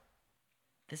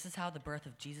This is how the birth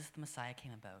of Jesus the Messiah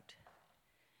came about.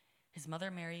 His mother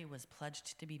Mary was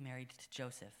pledged to be married to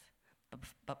Joseph,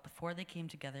 but before they came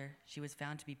together, she was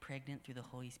found to be pregnant through the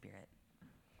Holy Spirit.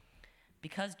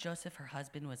 Because Joseph, her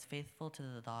husband, was faithful to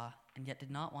the law and yet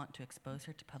did not want to expose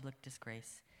her to public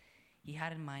disgrace, he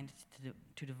had in mind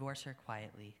to divorce her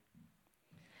quietly.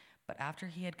 But after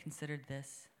he had considered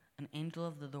this, an angel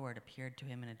of the Lord appeared to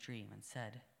him in a dream and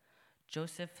said,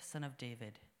 "Joseph, son of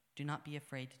David, do not be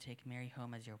afraid to take Mary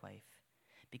home as your wife,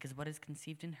 because what is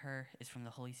conceived in her is from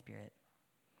the Holy Spirit.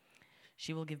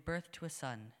 She will give birth to a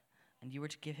son, and you are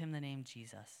to give him the name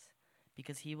Jesus,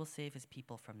 because he will save his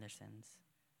people from their sins."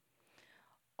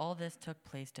 All this took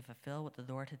place to fulfill what the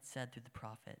Lord had said through the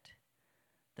prophet.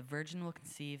 "The virgin will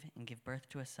conceive and give birth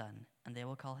to a son, and they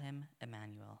will call him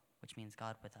Immanuel," which means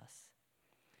God with us.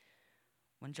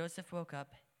 When Joseph woke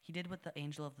up, he did what the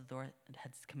angel of the Lord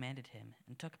had commanded him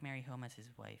and took Mary home as his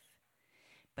wife.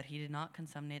 But he did not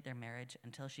consummate their marriage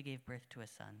until she gave birth to a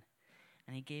son,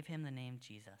 and he gave him the name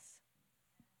Jesus.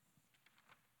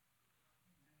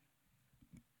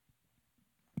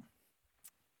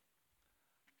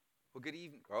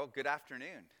 Well, good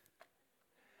afternoon.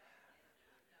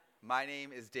 My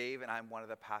name is Dave, and I'm one of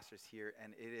the pastors here,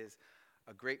 and it is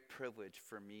a great privilege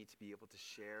for me to be able to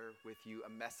share with you a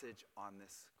message on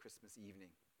this Christmas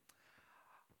evening.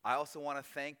 I also want to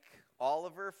thank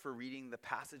Oliver for reading the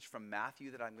passage from Matthew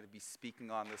that I'm going to be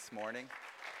speaking on this morning.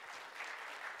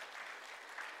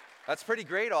 That's pretty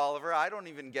great, Oliver. I don't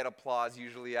even get applause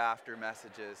usually after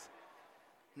messages.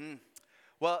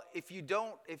 Well, if you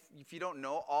don't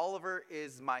know, Oliver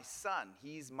is my son.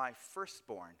 He's my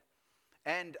firstborn.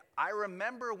 And I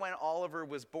remember when Oliver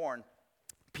was born,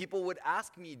 people would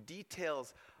ask me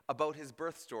details about his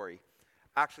birth story.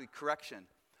 Actually, correction.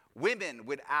 Women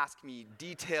would ask me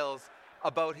details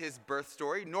about his birth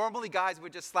story. Normally, guys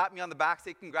would just slap me on the back,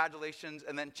 say congratulations,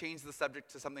 and then change the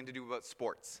subject to something to do about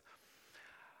sports.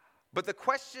 But the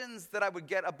questions that I would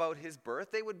get about his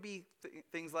birth, they would be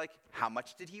things like, how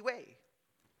much did he weigh?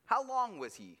 How long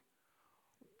was he?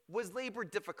 Was labor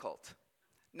difficult?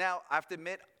 Now, I have to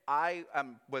admit, I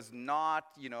was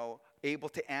not, able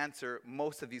to answer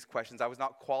most of these questions. I was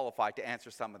not qualified to answer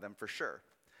some of them for sure.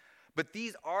 But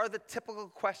these are the typical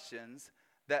questions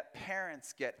that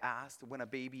parents get asked when a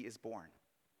baby is born.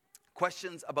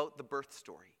 Questions about the birth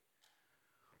story.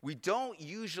 We don't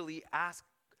usually ask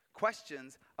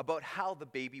questions about how the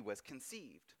baby was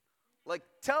conceived. Like,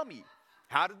 tell me,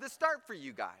 how did this start for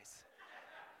you guys?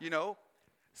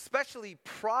 Especially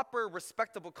proper,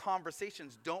 respectable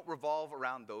conversations don't revolve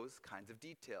around those kinds of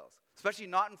details. Especially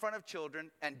not in front of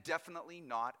children, and definitely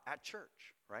not at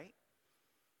church, right?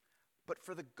 But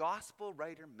for the gospel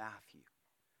writer Matthew,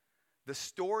 the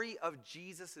story of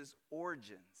Jesus'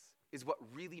 origins is what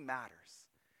really matters.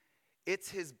 It's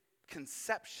his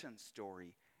conception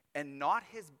story and not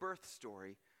his birth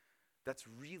story that's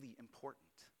really important.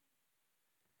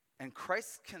 And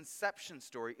Christ's conception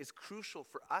story is crucial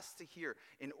for us to hear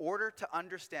in order to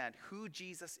understand who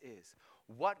Jesus is,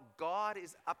 what God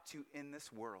is up to in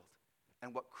this world,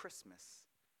 and what Christmas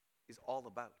is all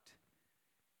about.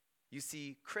 You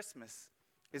see, Christmas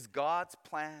is God's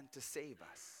plan to save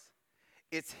us.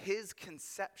 It's his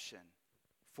conception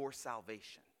for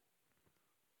salvation.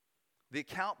 The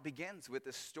account begins with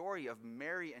the story of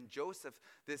Mary and Joseph,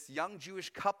 this young Jewish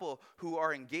couple who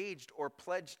are engaged or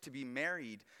pledged to be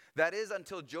married. That is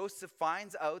until Joseph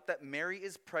finds out that Mary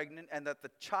is pregnant and that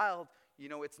the child,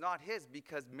 it's not his,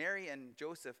 because Mary and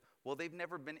Joseph, they've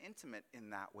never been intimate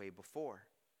in that way before.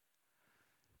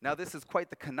 Now, this is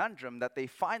quite the conundrum that they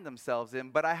find themselves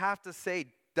in, but I have to say,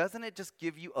 doesn't it just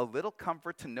give you a little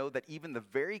comfort to know that even the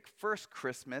very first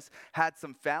Christmas had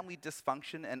some family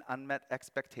dysfunction and unmet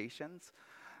expectations?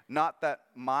 Not that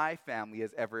my family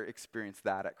has ever experienced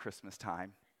that at Christmas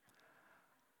time.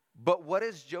 But what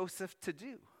is Joseph to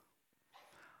do?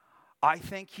 I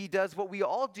think he does what we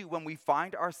all do when we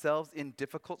find ourselves in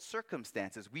difficult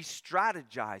circumstances. We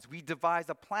strategize, we devise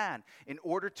a plan in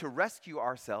order to rescue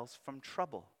ourselves from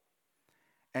trouble.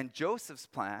 And Joseph's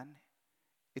plan,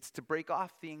 it's to break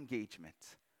off the engagement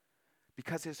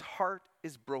because his heart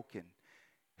is broken.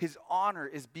 His honor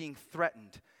is being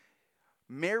threatened.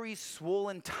 Mary's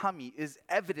swollen tummy is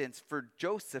evidence for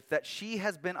Joseph that she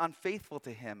has been unfaithful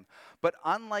to him. But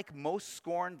unlike most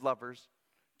scorned lovers,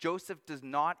 Joseph does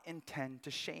not intend to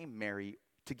shame Mary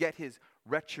to get his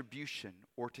retribution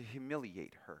or to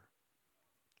humiliate her.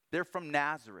 They're from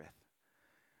Nazareth,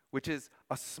 which is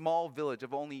a small village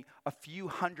of only a few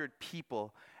hundred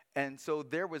people. And so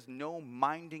there was no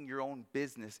minding your own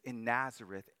business in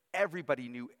Nazareth. Everybody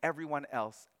knew everyone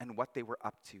else and what they were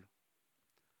up to.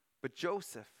 But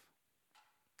Joseph,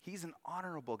 he's an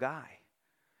honorable guy.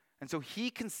 And so he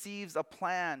conceives a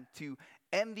plan to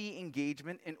end the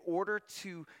engagement in order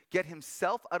to get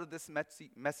himself out of this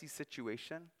messy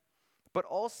situation, but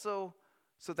also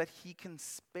so that he can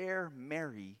spare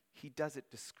Mary. He does it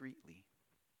discreetly.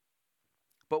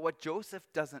 But what Joseph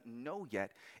doesn't know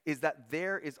yet is that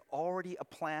there is already a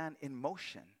plan in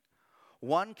motion,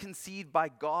 one conceived by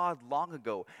God long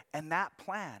ago. And that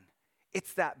plan,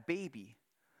 it's that baby,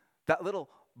 that little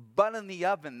bun in the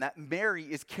oven that Mary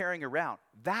is carrying around.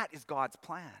 That is God's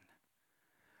plan.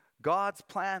 God's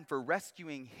plan for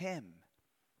rescuing him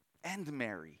and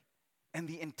Mary and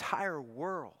the entire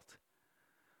world.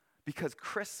 Because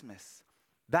Christmas,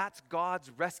 that's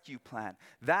God's rescue plan.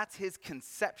 That's his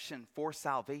conception for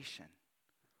salvation.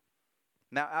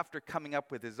 Now, after coming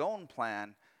up with his own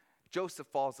plan, Joseph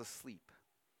falls asleep.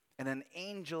 And an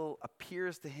angel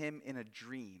appears to him in a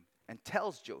dream and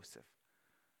tells Joseph,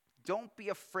 don't be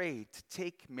afraid to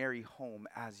take Mary home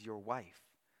as your wife.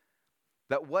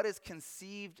 That what is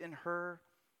conceived in her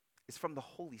is from the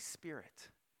Holy Spirit.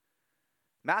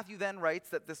 Matthew then writes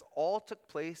that this all took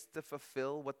place to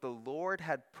fulfill what the Lord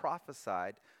had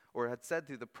prophesied or had said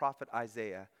through the prophet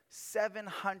Isaiah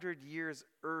 700 years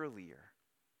earlier.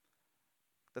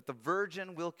 That the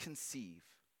virgin will conceive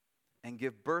and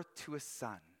give birth to a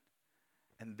son,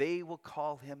 and they will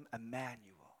call him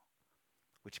Immanuel,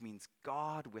 which means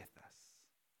God with us.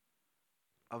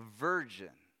 A virgin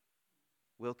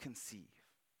will conceive.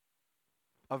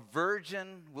 A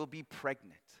virgin will be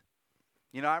pregnant.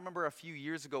 You know, I remember a few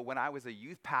years ago when I was a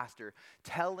youth pastor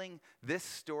telling this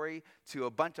story to a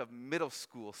bunch of middle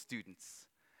school students.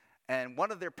 And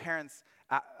one of their parents,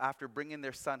 after bringing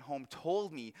their son home,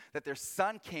 told me that their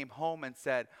son came home and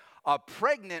said, a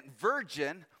pregnant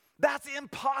virgin? That's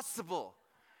impossible.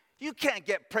 You can't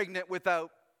get pregnant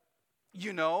without,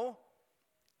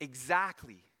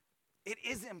 Exactly. It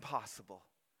is impossible.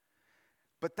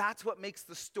 But that's what makes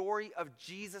the story of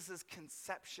Jesus'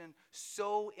 conception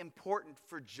so important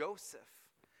for Joseph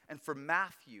and for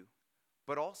Matthew,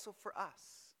 but also for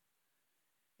us.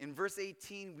 In verse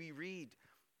 18, we read,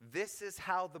 this is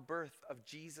how the birth of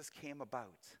Jesus came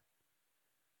about.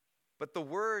 But the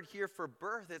word here for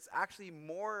birth, it's actually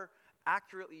more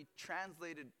accurately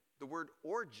translated the word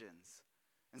origins.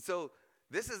 And so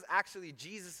this is actually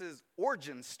Jesus'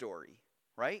 origin story,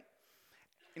 right?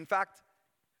 In fact,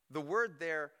 the word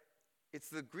there, it's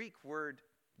the Greek word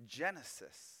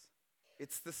Genesis.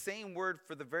 It's the same word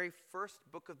for the very first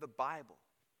book of the Bible,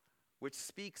 which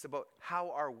speaks about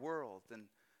how our world and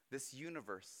this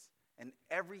universe and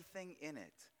everything in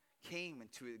it came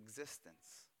into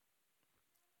existence.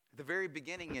 At the very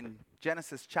beginning in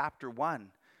Genesis chapter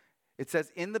 1, it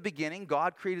says, in the beginning,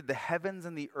 God created the heavens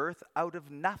and the earth out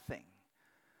of nothing.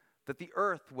 That the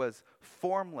earth was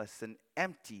formless and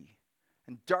empty,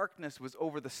 and darkness was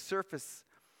over the surface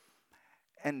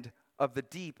and of the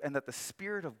deep, and that the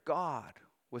Spirit of God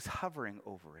was hovering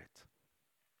over it.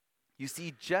 You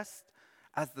see, just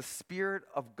as the Spirit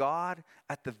of God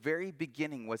at the very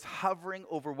beginning was hovering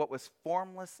over what was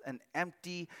formless and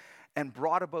empty and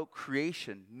brought about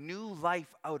creation, new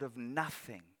life out of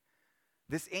nothing,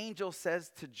 this angel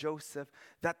says to Joseph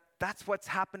that that's what's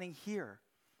happening here.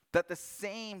 That the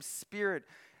same Spirit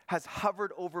has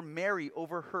hovered over Mary,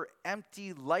 over her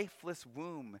empty, lifeless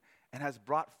womb, and has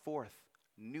brought forth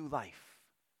new life.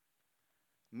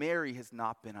 Mary has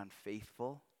not been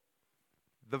unfaithful.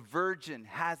 The virgin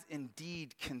has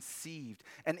indeed conceived,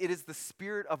 and it is the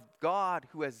Spirit of God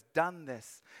who has done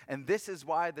this. And this is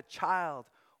why the child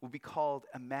will be called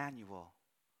Immanuel,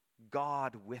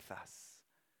 God with us.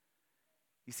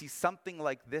 You see, something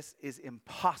like this is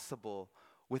impossible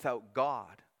without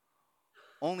God.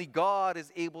 Only God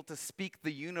is able to speak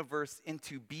the universe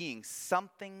into being,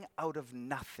 something out of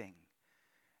nothing.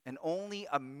 And only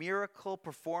a miracle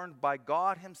performed by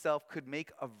God himself could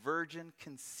make a virgin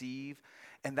conceive.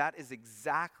 And that is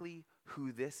exactly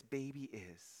who this baby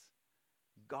is.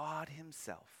 God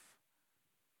himself.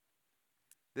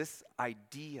 This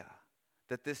idea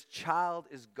that this child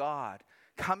is God,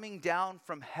 coming down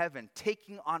from heaven,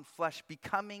 taking on flesh,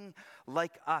 becoming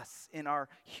like us in our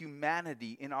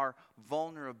humanity, in our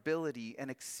vulnerability,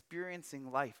 and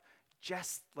experiencing life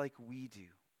just like we do.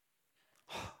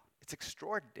 It's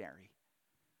extraordinary.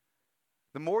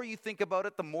 The more you think about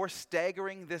it, the more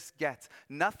staggering this gets.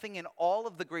 Nothing in all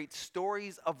of the great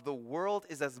stories of the world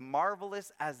is as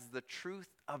marvelous as the truth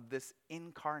of this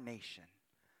incarnation.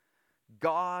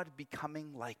 God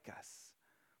becoming like us,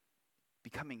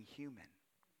 becoming human.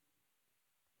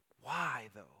 Why,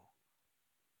 though?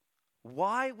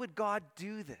 Why would God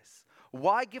do this?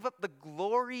 Why give up the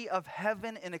glory of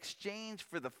heaven in exchange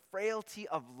for the frailty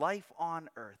of life on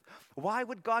earth? Why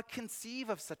would God conceive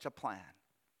of such a plan?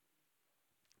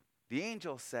 The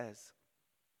angel says,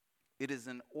 it is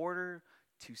in order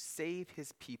to save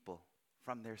his people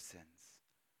from their sins.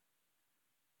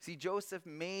 See, Joseph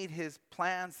made his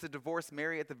plans to divorce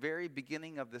Mary at the very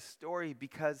beginning of the story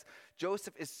because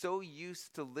Joseph is so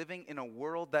used to living in a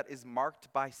world that is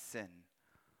marked by sin.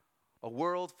 A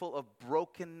world full of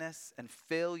brokenness and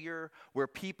failure where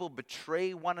people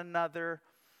betray one another.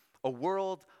 A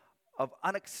world of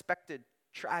unexpected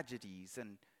tragedies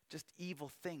and just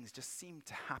evil things just seem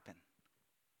to happen.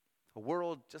 A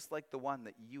world just like the one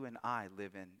that you and I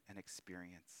live in and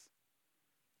experience.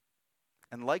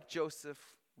 And like Joseph,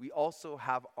 we also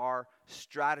have our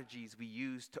strategies we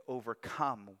use to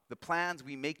overcome, the plans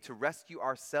we make to rescue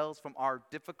ourselves from our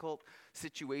difficult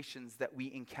situations that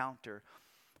we encounter.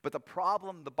 But the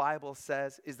problem, the Bible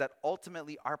says, is that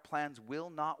ultimately our plans will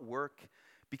not work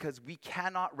because we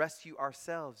cannot rescue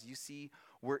ourselves. You see,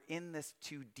 we're in this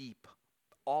too deep,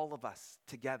 all of us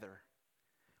together.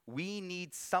 We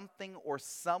need something or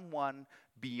someone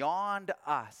beyond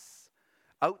us,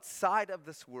 outside of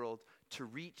this world, to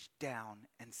reach down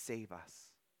and save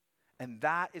us. And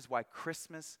that is why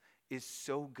Christmas is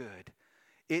so good.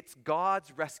 It's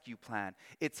God's rescue plan.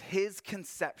 It's his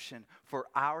conception for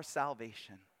our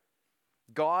salvation.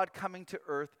 God coming to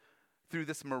earth through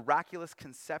this miraculous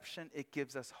conception, it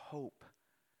gives us hope.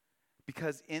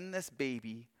 Because in this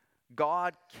baby,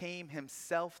 God came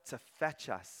himself to fetch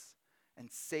us and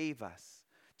save us,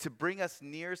 to bring us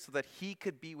near so that he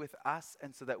could be with us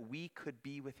and so that we could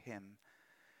be with him.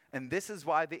 And this is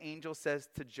why the angel says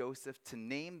to Joseph to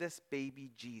name this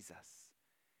baby Jesus.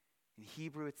 In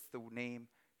Hebrew, it's the name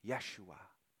Yeshua,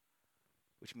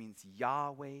 which means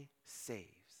Yahweh saves.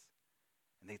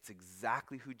 And that's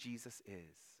exactly who Jesus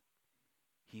is.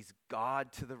 He's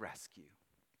God to the rescue.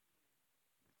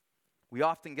 We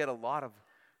often get a lot of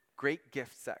great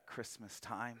gifts at Christmas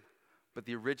time, but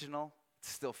the original is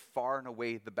still far and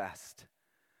away the best.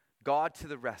 God to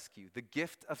the rescue, the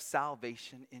gift of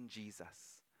salvation in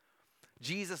Jesus.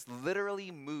 Jesus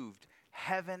literally moved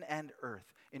heaven and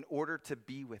earth in order to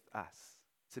be with us,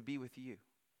 to be with you.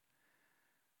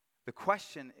 The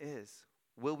question is,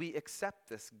 will we accept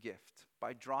this gift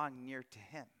by drawing near to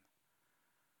him?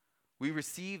 We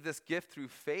receive this gift through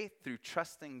faith, through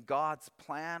trusting God's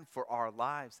plan for our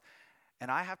lives.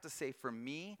 And I have to say, for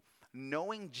me,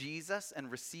 knowing Jesus and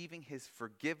receiving his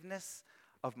forgiveness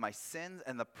of my sins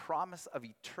and the promise of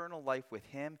eternal life with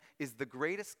him is the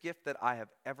greatest gift that I have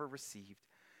ever received.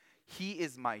 He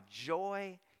is my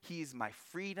joy, he is my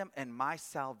freedom and my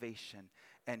salvation,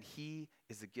 and he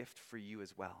is a gift for you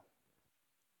as well.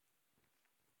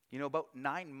 You know, about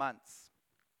 9 months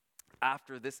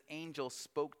after this angel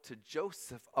spoke to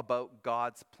Joseph about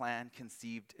God's plan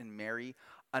conceived in Mary,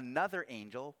 another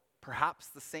angel, perhaps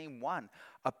the same one,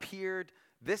 appeared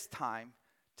this time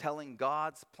telling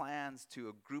God's plans to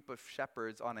a group of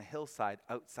shepherds on a hillside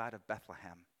outside of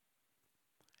Bethlehem.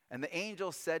 And the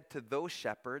angel said to those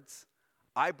shepherds,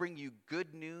 I bring you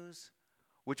good news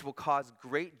which will cause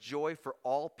great joy for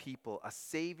all people. A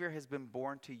Savior has been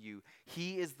born to you.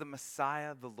 He is the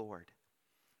Messiah, the Lord.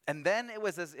 And then it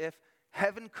was as if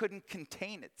heaven couldn't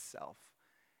contain itself.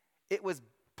 It was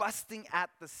busting at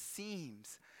the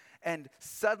seams. And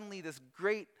suddenly this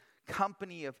great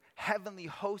company of heavenly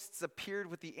hosts appeared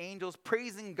with the angels,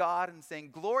 praising God and saying,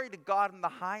 glory to God in the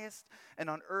highest, and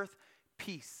on earth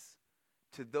peace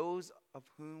to those of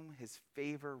whom his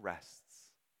favor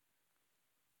rests.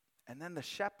 And then the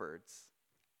shepherds,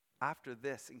 after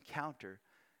this encounter,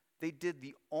 they did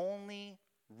the only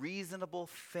reasonable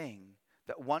thing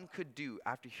that one could do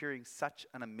after hearing such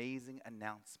an amazing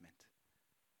announcement.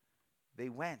 They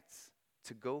went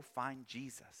to go find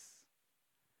Jesus.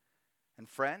 And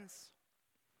friends,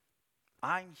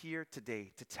 I'm here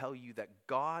today to tell you that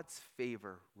God's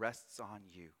favor rests on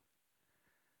you,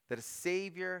 that a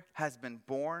Savior has been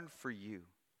born for you.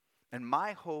 And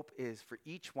my hope is for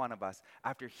each one of us,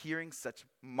 after hearing such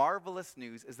marvelous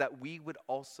news, is that we would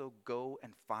also go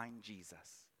and find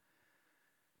Jesus.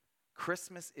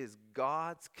 Christmas is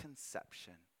God's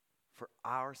conception for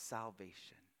our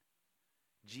salvation.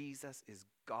 Jesus is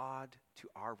God to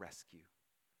our rescue.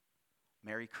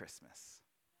 Merry Christmas.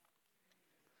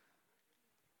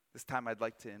 This time I'd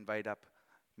like to invite up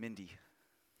Mindy.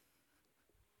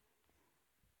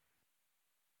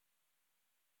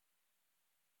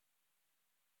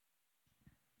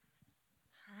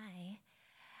 Hi.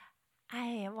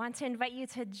 I want to invite you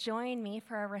to join me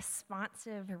for a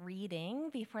responsive reading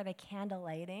before the candle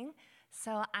lighting.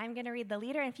 So I'm going to read the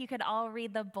leader, and if you could all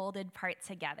read the bolded part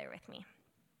together with me.